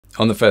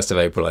On the 1st of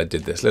April, I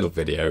did this little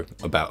video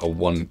about a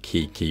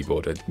one-key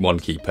keyboard, a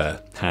one-key per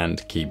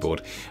hand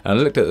keyboard. And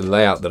I looked at the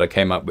layout that I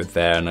came up with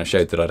there, and I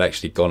showed that I'd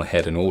actually gone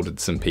ahead and ordered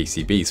some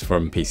PCBs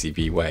from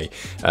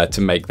PCBWay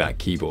to make that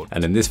keyboard.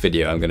 And in this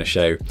video, I'm going to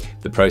show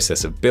the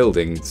process of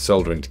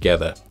soldering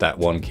together that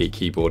one-key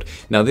keyboard.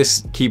 Now,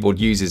 this keyboard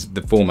uses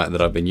the format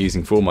that I've been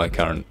using for all my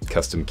current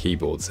custom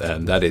keyboards,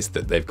 and that is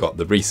that they've got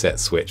the reset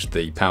switch,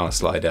 the power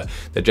slider,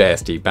 the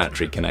JST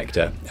battery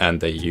connector,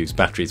 and they use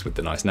batteries with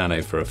the nice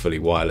Nano for a fully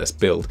wireless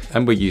build,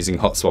 and we're using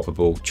hot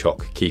swappable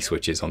chock key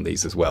switches on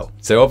these as well.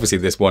 So obviously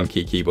this one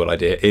key keyboard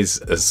idea is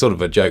a sort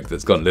of a joke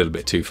that's gone a little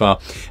bit too far,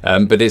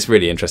 but it's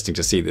really interesting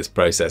to see this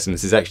process, and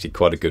this is actually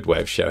quite a good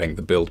way of showing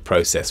the build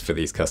process for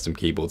these custom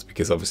keyboards,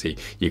 because obviously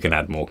you can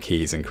add more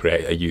keys and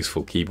create a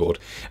useful keyboard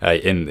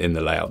in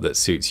the layout that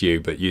suits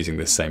you, but using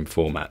this same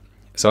format.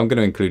 So I'm going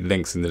to include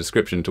links in the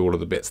description to all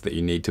of the bits that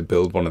you need to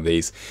build one of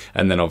these,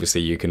 and then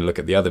obviously you can look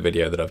at the other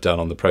video that I've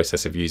done on the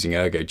process of using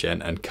ErgoGen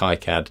and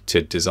KiCad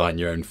to design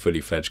your own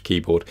fully fledged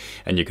keyboard,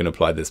 and you can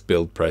apply this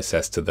build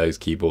process to those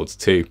keyboards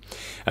too.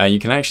 You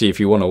can actually, if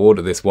you want to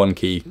order this one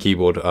key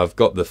keyboard, I've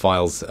got the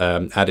files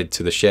added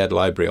to the shared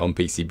library on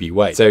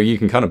PCBWay, so you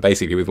can kind of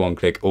basically with one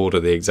click order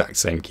the exact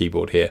same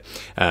keyboard here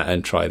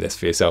and try this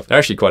for yourself. They're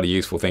actually quite a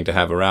useful thing to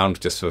have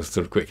around just for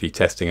sort of quickly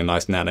testing a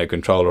nice Nano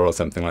controller or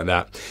something like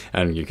that,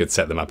 and you could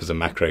set them up as a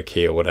macro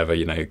key or whatever,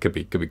 you know, it could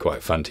be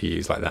quite fun to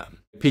use like that.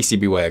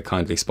 PCBWay are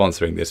kindly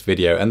sponsoring this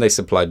video, and they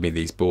supplied me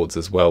these boards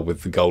as well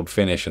with the gold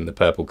finish and the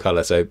purple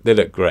colour, so they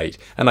look great,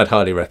 and I'd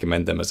highly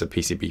recommend them as a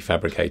PCB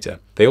fabricator.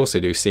 They also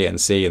do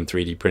CNC and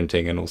 3D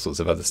printing and all sorts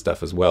of other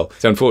stuff as well.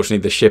 So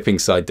unfortunately the shipping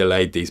side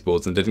delayed these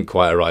boards and didn't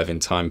quite arrive in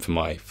time for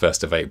my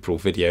 1st of April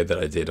video that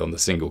I did on the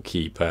single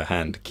key per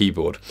hand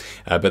keyboard,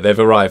 but they've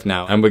arrived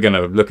now, and we're going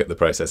to look at the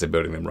process of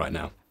building them right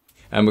now.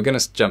 And we're going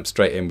to jump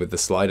straight in with the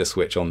slider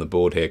switch on the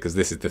board here, because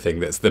this is the thing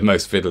that's the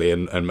most fiddly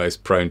and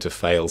most prone to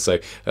fail. So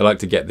I like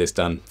to get this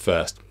done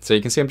first. So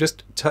you can see I'm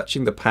just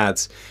touching the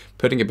pads,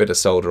 putting a bit of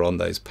solder on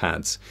those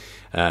pads.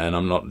 And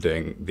I'm not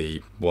doing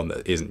the one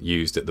that isn't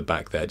used at the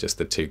back there, just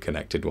the two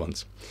connected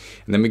ones.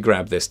 And then we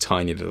grab this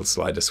tiny little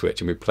slider switch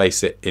and we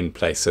place it in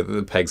place so that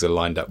the pegs are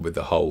lined up with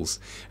the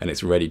holes and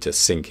it's ready to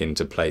sink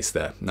into place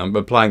there. Now I'm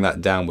applying that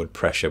downward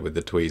pressure with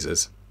the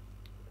tweezers.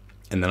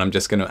 And then I'm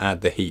just going to add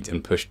the heat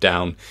and push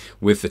down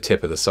with the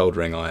tip of the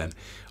soldering iron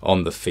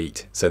on the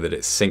feet so that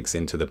it sinks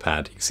into the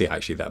pad. You can see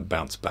actually that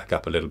bounced back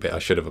up a little bit. I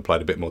should have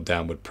applied a bit more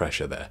downward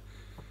pressure there.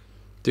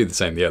 Do the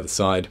same the other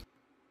side.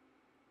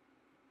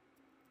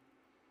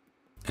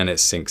 And it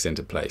sinks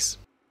into place.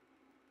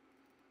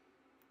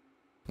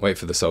 Wait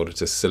for the solder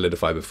to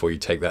solidify before you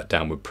take that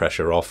downward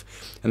pressure off.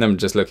 And then I'm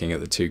just looking at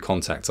the two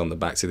contacts on the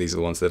back. So these are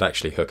the ones that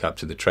actually hook up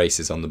to the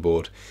traces on the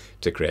board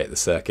to create the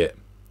circuit.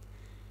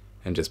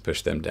 And just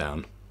push them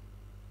down.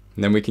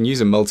 And then we can use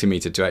a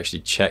multimeter to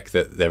actually check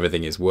that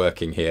everything is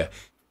working here.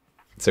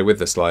 So with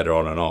the slider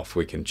on and off,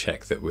 we can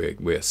check that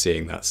we're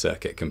seeing that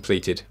circuit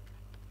completed.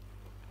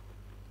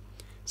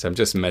 So I'm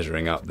just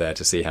measuring up there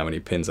to see how many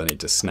pins I need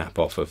to snap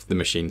off of the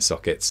machine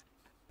sockets.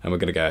 And we're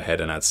going to go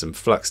ahead and add some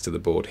flux to the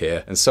board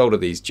here and solder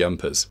these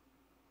jumpers.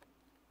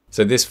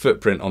 So this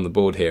footprint on the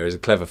board here is a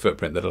clever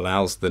footprint that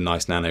allows the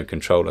nice Nano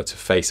controller to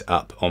face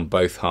up on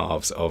both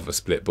halves of a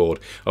split board.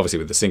 Obviously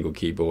with the single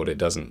keyboard it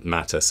doesn't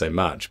matter so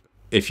much.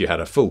 If you had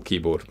a full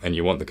keyboard and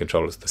you want the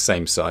controllers the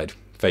same side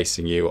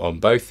facing you on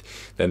both,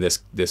 then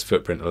this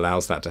footprint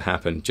allows that to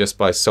happen just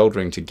by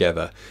soldering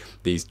together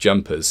these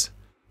jumpers.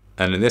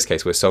 And in this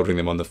case, we're soldering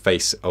them on the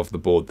face of the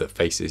board that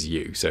faces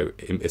you. So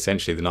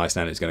essentially the nice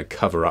Nano is going to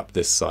cover up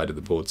this side of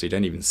the board, so you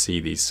don't even see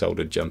these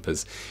soldered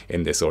jumpers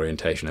in this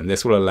orientation. And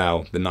this will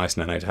allow the nice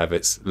Nano to have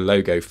its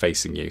logo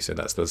facing you. So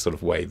that's the sort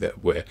of way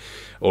that we're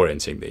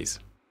orienting these.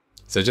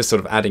 So just sort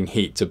of adding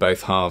heat to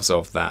both halves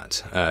of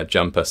that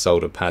jumper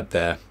solder pad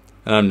there.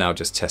 And I'm now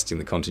just testing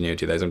the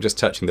continuity of those. I'm just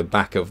touching the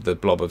back of the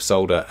blob of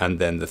solder and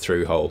then the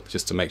through hole,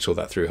 just to make sure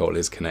that through hole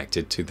is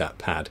connected to that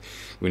pad.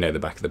 We know the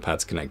back of the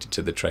pad's connected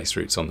to the trace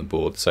roots on the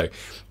board, so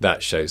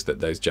that shows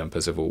that those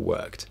jumpers have all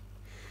worked.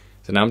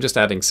 So now I'm just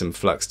adding some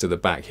flux to the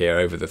back here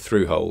over the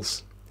through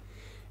holes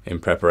in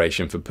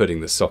preparation for putting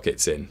the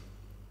sockets in.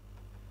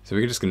 So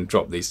we're just going to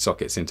drop these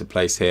sockets into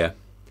place here.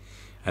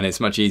 And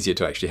it's much easier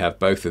to actually have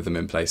both of them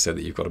in place so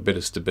that you've got a bit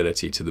of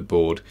stability to the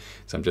board.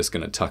 So I'm just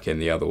going to tuck in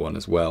the other one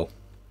as well.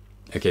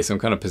 Okay, so I'm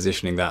kind of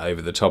positioning that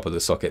over the top of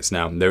the sockets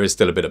now. There is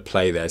still a bit of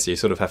play there, so you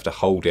sort of have to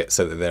hold it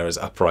so that they're as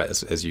upright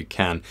as you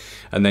can,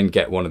 and then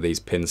get one of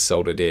these pins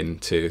soldered in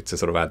to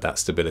sort of add that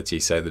stability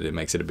so that it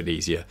makes it a bit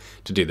easier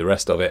to do the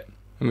rest of it.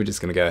 And we're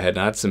just going to go ahead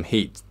and add some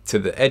heat to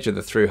the edge of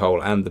the through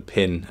hole and the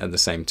pin at the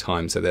same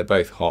time, so they're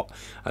both hot,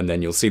 and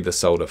then you'll see the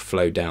solder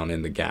flow down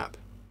in the gap.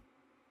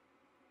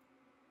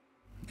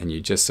 And you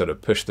just sort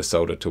of push the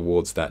solder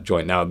towards that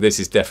joint. Now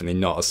this is definitely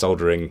not a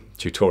soldering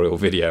tutorial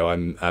video.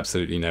 I'm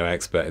absolutely no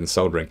expert in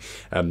soldering.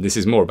 This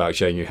is more about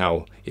showing you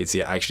how it's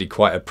actually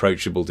quite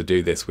approachable to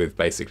do this with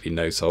basically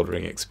no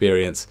soldering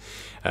experience.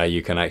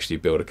 You can actually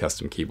build a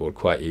custom keyboard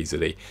quite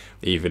easily,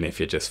 even if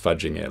you're just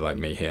fudging it like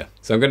me here.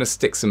 So I'm going to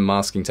stick some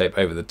masking tape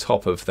over the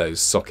top of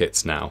those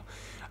sockets now.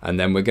 And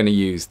then we're going to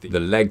use the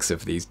legs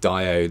of these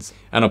diodes,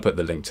 and I'll put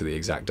the link to the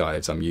exact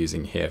diodes I'm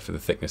using here for the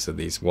thickness of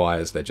these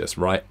wires. They're just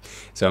right.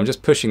 So I'm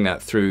just pushing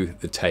that through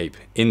the tape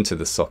into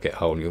the socket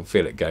hole, and you'll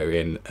feel it go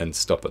in and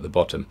stop at the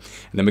bottom.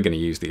 And then we're going to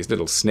use these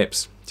little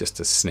snips just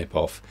to snip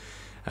off.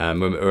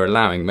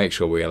 Make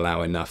sure we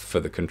allow enough for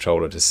the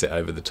controller to sit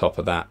over the top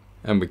of that,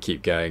 and we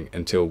keep going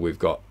until we've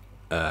got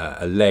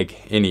a leg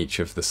in each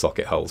of the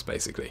socket holes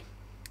basically.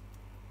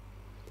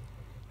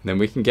 And then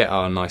we can get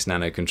our nice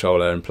nano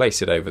controller and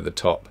place it over the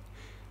top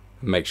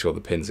and make sure the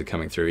pins are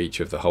coming through each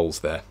of the holes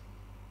there.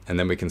 And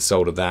then we can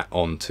solder that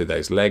onto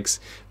those legs.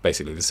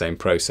 Basically the same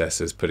process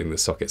as putting the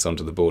sockets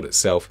onto the board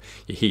itself.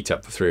 You heat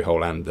up the through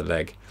hole and the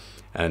leg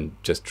and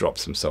just drop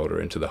some solder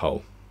into the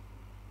hole.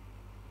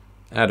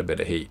 Add a bit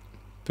of heat,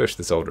 push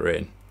the solder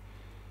in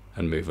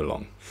and move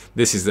along.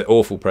 This is the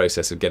awful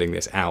process of getting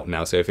this out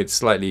now. So if it's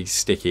slightly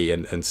sticky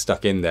and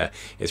stuck in there,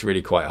 it's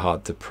really quite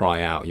hard to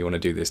pry out. You want to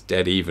do this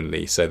dead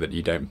evenly so that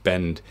you don't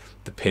bend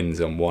the pins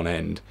on one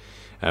end.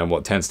 And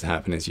what tends to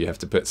happen is you have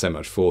to put so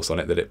much force on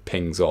it that it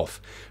pings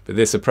off. But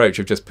this approach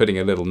of just putting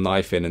a little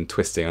knife in and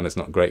twisting on, it's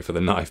not great for the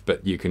knife,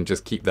 but you can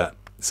just keep that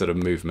sort of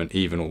movement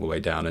even all the way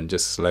down and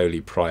just slowly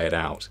pry it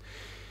out.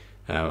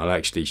 I'll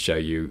actually show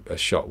you a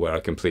shot where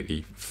I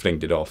completely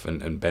flinged it off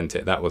and bent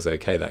it. That was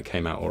okay, that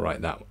came out all right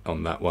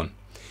on that one.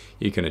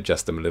 You can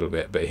adjust them a little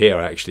bit, but here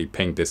I actually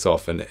pinged this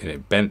off and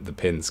it bent the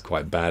pins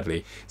quite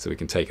badly, so we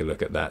can take a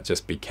look at that.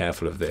 Just be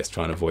careful of this,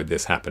 try and avoid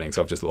this happening.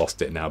 So I've just lost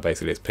it now,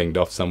 basically it's pinged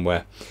off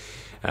somewhere.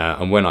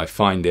 And when I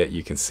find it,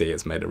 you can see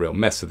it's made a real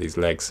mess of these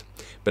legs.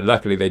 But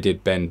luckily they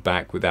did bend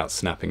back without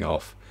snapping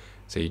off.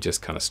 So you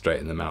just kind of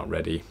straighten them out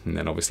ready. And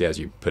then obviously as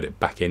you put it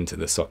back into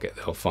the socket,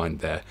 they'll find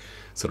their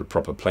sort of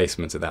proper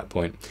placement at that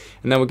point.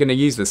 And then we're going to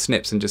use the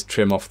snips and just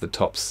trim off the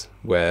tops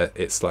where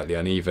it's slightly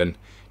uneven,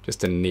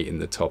 just to neaten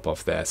the top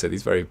off there. So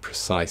these very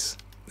precise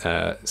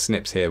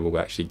snips here will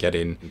actually get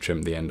in and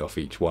trim the end off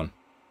each one.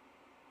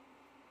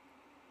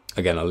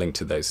 Again, I'll link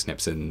to those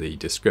snips in the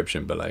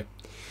description below.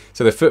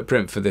 So the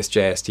footprint for this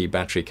JST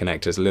battery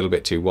connector is a little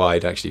bit too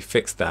wide. I actually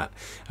fixed that.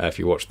 If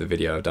you watch the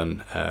video I've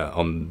done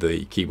on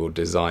the keyboard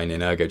design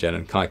in ErgoGen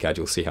and KiCad,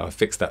 you'll see how I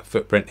fixed that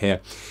footprint here.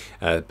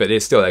 But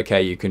it's still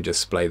okay. You can just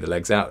splay the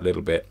legs out a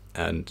little bit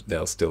and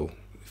they'll still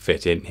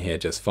fit in here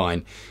just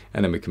fine.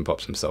 And then we can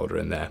pop some solder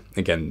in there.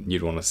 Again,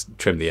 you'd want to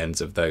trim the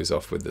ends of those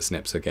off with the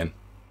snips again.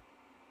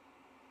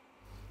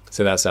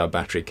 So that's our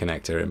battery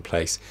connector in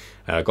place.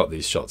 I got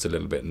these shots a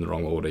little bit in the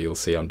wrong order. You'll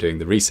see I'm doing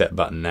the reset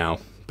button now,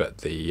 but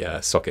the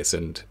sockets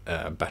and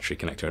battery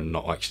connector are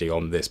not actually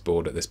on this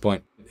board at this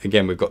point.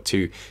 Again, we've got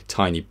two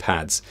tiny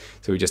pads,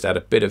 so we just add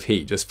a bit of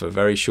heat just for a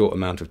very short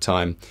amount of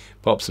time,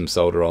 pop some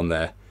solder on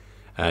there,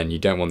 and you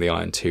don't want the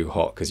iron too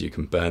hot because you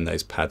can burn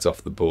those pads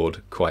off the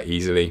board quite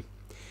easily.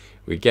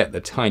 We get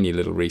the tiny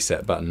little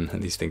reset button,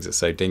 and these things are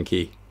so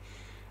dinky.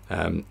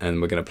 And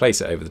we're going to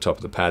place it over the top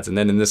of the pads, and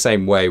then in the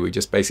same way we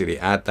just basically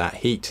add that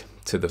heat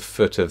to the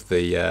foot of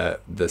the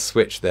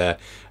switch there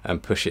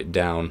and push it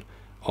down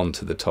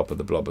onto the top of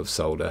the blob of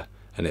solder,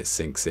 and it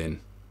sinks in.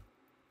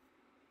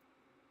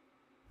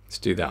 Let's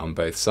do that on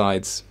both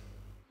sides,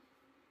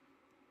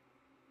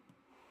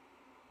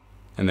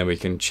 and then we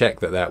can check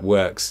that that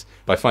works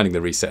by finding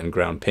the reset and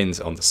ground pins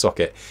on the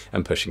socket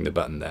and pushing the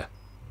button there,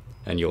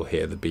 and you'll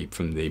hear the beep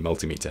from the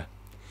multimeter.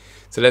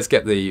 So let's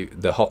get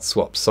the hot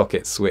swap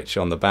socket switch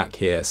on the back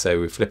here. So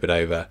we flip it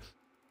over,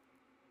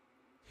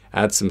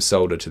 add some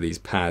solder to these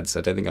pads.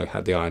 I don't think I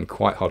had the iron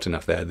quite hot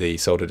enough there. The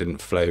solder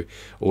didn't flow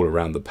all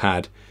around the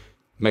pad.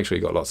 Make sure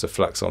you've got lots of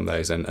flux on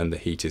those and the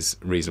heat is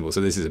reasonable. So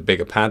this is a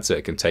bigger pad, so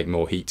it can take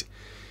more heat.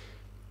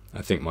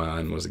 I think my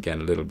iron was again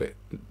a little bit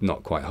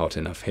not quite hot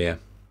enough here.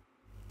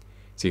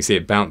 So you see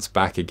it bounce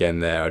back again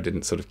there. I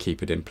didn't sort of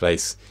keep it in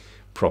place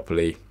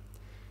properly.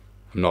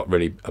 I'm not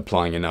really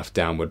applying enough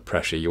downward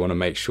pressure. You want to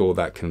make sure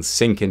that can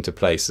sink into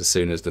place as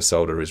soon as the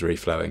solder is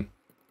reflowing.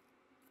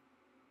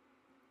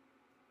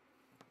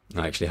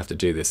 I actually have to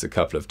do this a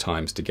couple of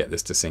times to get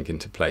this to sink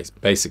into place.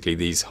 Basically,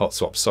 these hot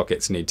swap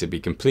sockets need to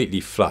be completely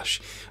flush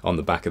on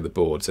the back of the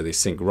board, so they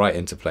sink right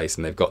into place,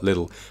 and they've got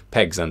little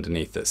pegs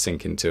underneath that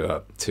sink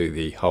into to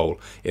the hole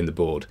in the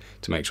board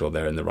to make sure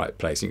they're in the right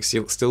place. You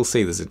can still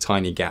see there's a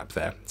tiny gap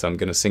there, so I'm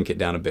going to sink it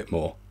down a bit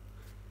more.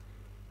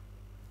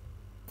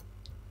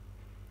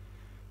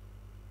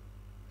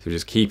 So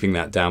just keeping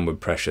that downward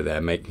pressure there,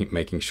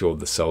 making sure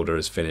the solder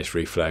is finished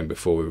reflowing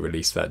before we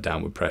release that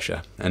downward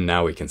pressure. And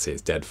now we can see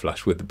it's dead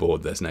flush with the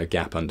board. There's no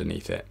gap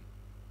underneath it.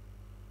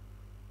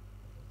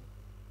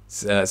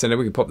 So now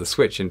we can pop the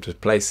switch into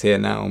place here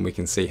now, and we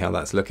can see how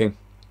that's looking.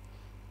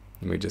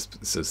 And we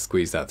just sort of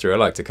squeeze that through. I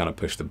like to kind of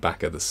push the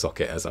back of the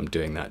socket as I'm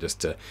doing that, just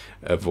to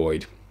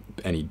avoid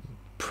any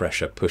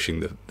pressure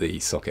pushing the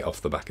socket off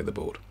the back of the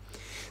board.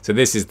 So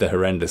this is the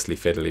horrendously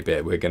fiddly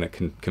bit. We're going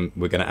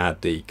to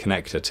add the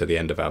connector to the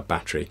end of our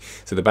battery.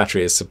 So the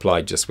battery is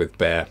supplied just with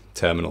bare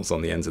terminals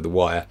on the ends of the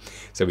wire.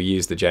 So we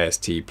use the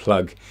JST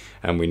plug,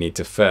 and we need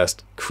to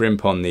first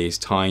crimp on these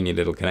tiny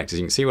little connectors.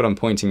 You can see what I'm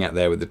pointing at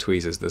there with the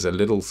tweezers. There's a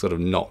little sort of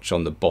notch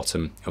on the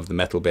bottom of the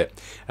metal bit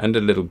and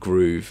a little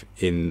groove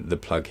in the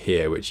plug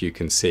here, which you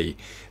can see.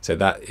 So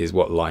that is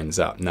what lines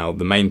up. Now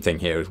the main thing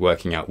here is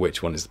working out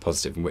which one is the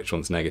positive and which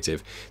one's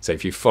negative. So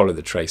if you follow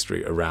the trace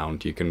route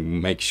around, you can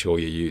make sure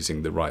you're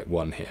using the right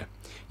one here.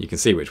 You can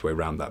see which way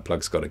round that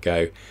plug's got to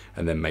go,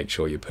 and then make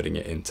sure you're putting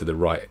it into the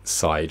right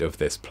side of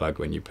this plug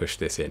when you push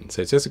this in.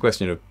 So it's just a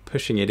question of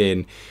pushing it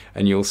in,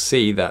 and you'll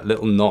see that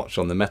little notch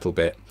on the metal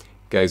bit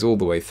goes all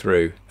the way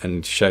through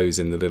and shows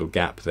in the little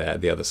gap there,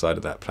 the other side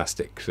of that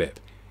plastic clip,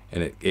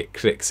 and it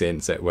clicks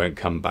in so it won't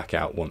come back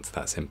out once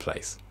that's in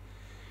place.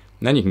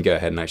 And then you can go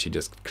ahead and actually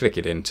just click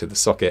it into the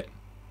socket,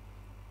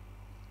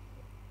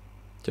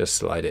 just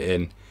slide it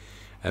in,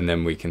 and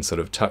then we can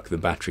sort of tuck the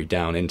battery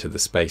down into the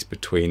space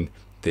between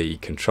the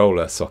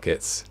controller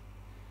sockets.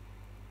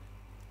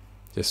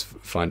 Just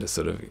find a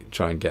sort of,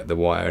 try and get the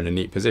wire in a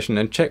neat position,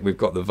 and check we've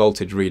got the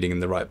voltage reading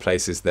in the right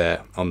places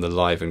there on the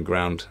live and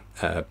ground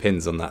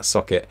pins on that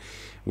socket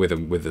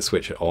with the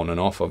switch on and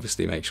off.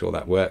 Obviously make sure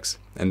that works,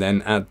 and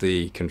then add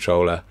the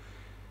controller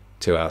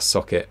to our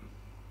socket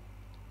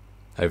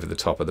over the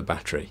top of the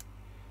battery.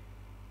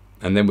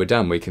 And then we're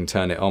done. We can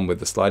turn it on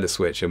with the slider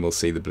switch and we'll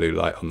see the blue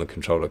light on the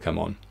controller come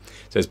on.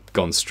 So it's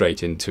gone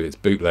straight into its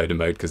bootloader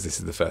mode because this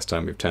is the first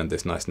time we've turned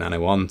this nice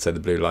Nano on, so the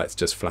blue light's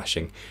just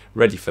flashing,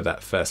 ready for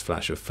that first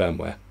flash of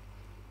firmware.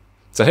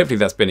 So hopefully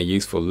that's been a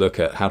useful look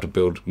at how to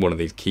build one of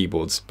these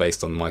keyboards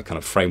based on my kind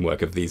of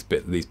framework of these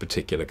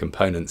particular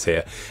components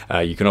here.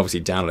 You can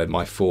obviously download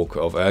my fork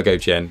of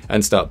ErgoGen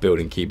and start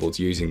building keyboards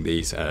using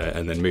these,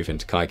 and then move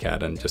into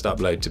KiCad and just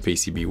upload to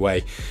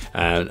PCBWay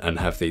and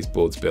have these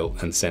boards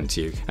built and sent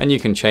to you. And you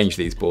can change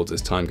these boards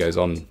as time goes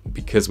on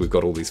because we've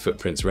got all these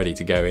footprints ready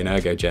to go in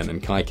ErgoGen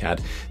and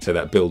KiCad. So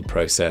that build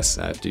process,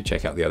 do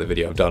check out the other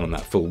video I've done on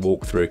that full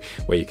walkthrough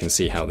where you can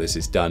see how this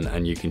is done,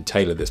 and you can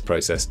tailor this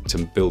process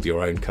to build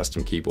your own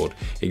custom keyboard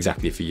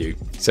exactly for you.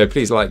 So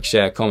please like,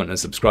 share, comment and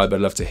subscribe.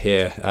 I'd love to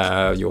hear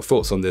your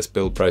thoughts on this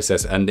build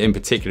process, and in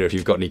particular if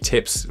you've got any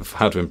tips of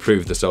how to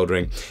improve the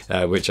soldering,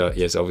 which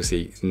is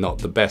obviously not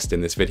the best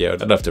in this video.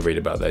 I'd love to read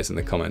about those in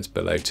the comments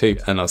below too,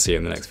 and I'll see you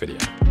in the next video.